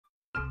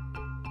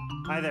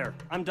Hi there,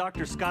 I'm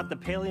Dr. Scott the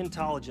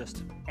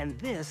paleontologist, and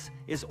this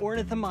is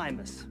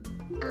Ornithomimus.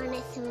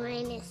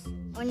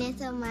 Ornithomimus.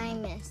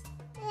 Ornithomimus.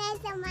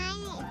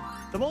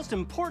 Ornithomimus. The most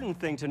important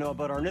thing to know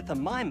about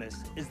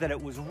Ornithomimus is that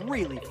it was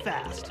really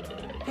fast.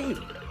 Hey,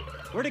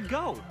 where'd it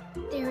go?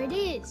 There it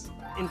is.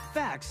 In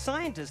fact,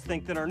 scientists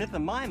think that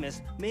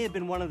Ornithomimus may have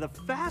been one of the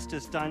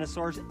fastest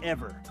dinosaurs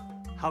ever.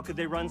 How could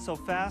they run so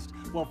fast?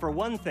 Well, for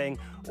one thing,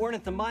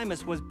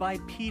 Ornithomimus was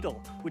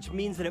bipedal, which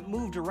means that it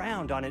moved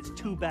around on its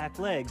two back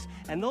legs,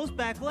 and those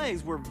back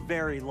legs were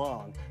very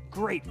long,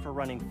 great for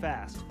running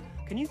fast.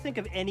 Can you think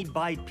of any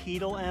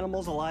bipedal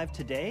animals alive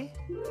today?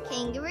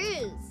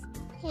 Kangaroos.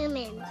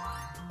 Humans.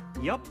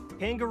 Yup,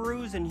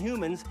 kangaroos and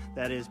humans,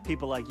 that is,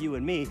 people like you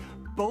and me,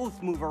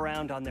 both move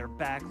around on their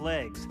back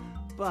legs.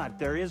 But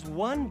there is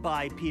one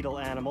bipedal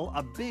animal,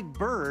 a big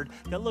bird,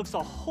 that looks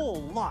a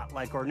whole lot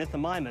like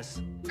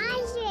Ornithomimus.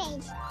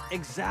 Ostrich.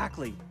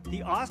 Exactly.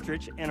 The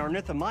ostrich and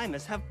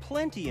Ornithomimus have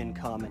plenty in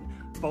common.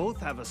 Both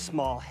have a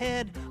small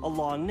head, a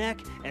long neck,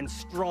 and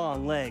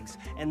strong legs,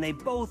 and they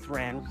both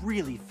ran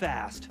really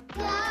fast.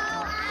 Go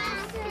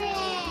ostrich!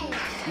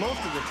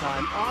 Most of the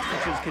time,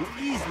 ostriches can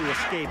easily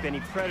escape any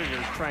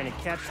predators trying to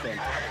catch them.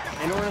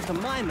 And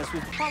Ornithomimus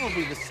was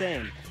probably the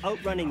same,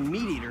 outrunning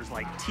meat-eaters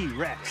like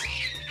T-Rex.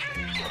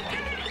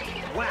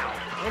 Wow,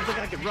 I don't think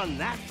I could run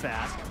that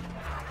fast.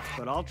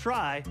 But I'll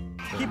try.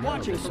 Keep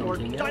watching for more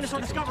dinosaur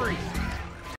discoveries.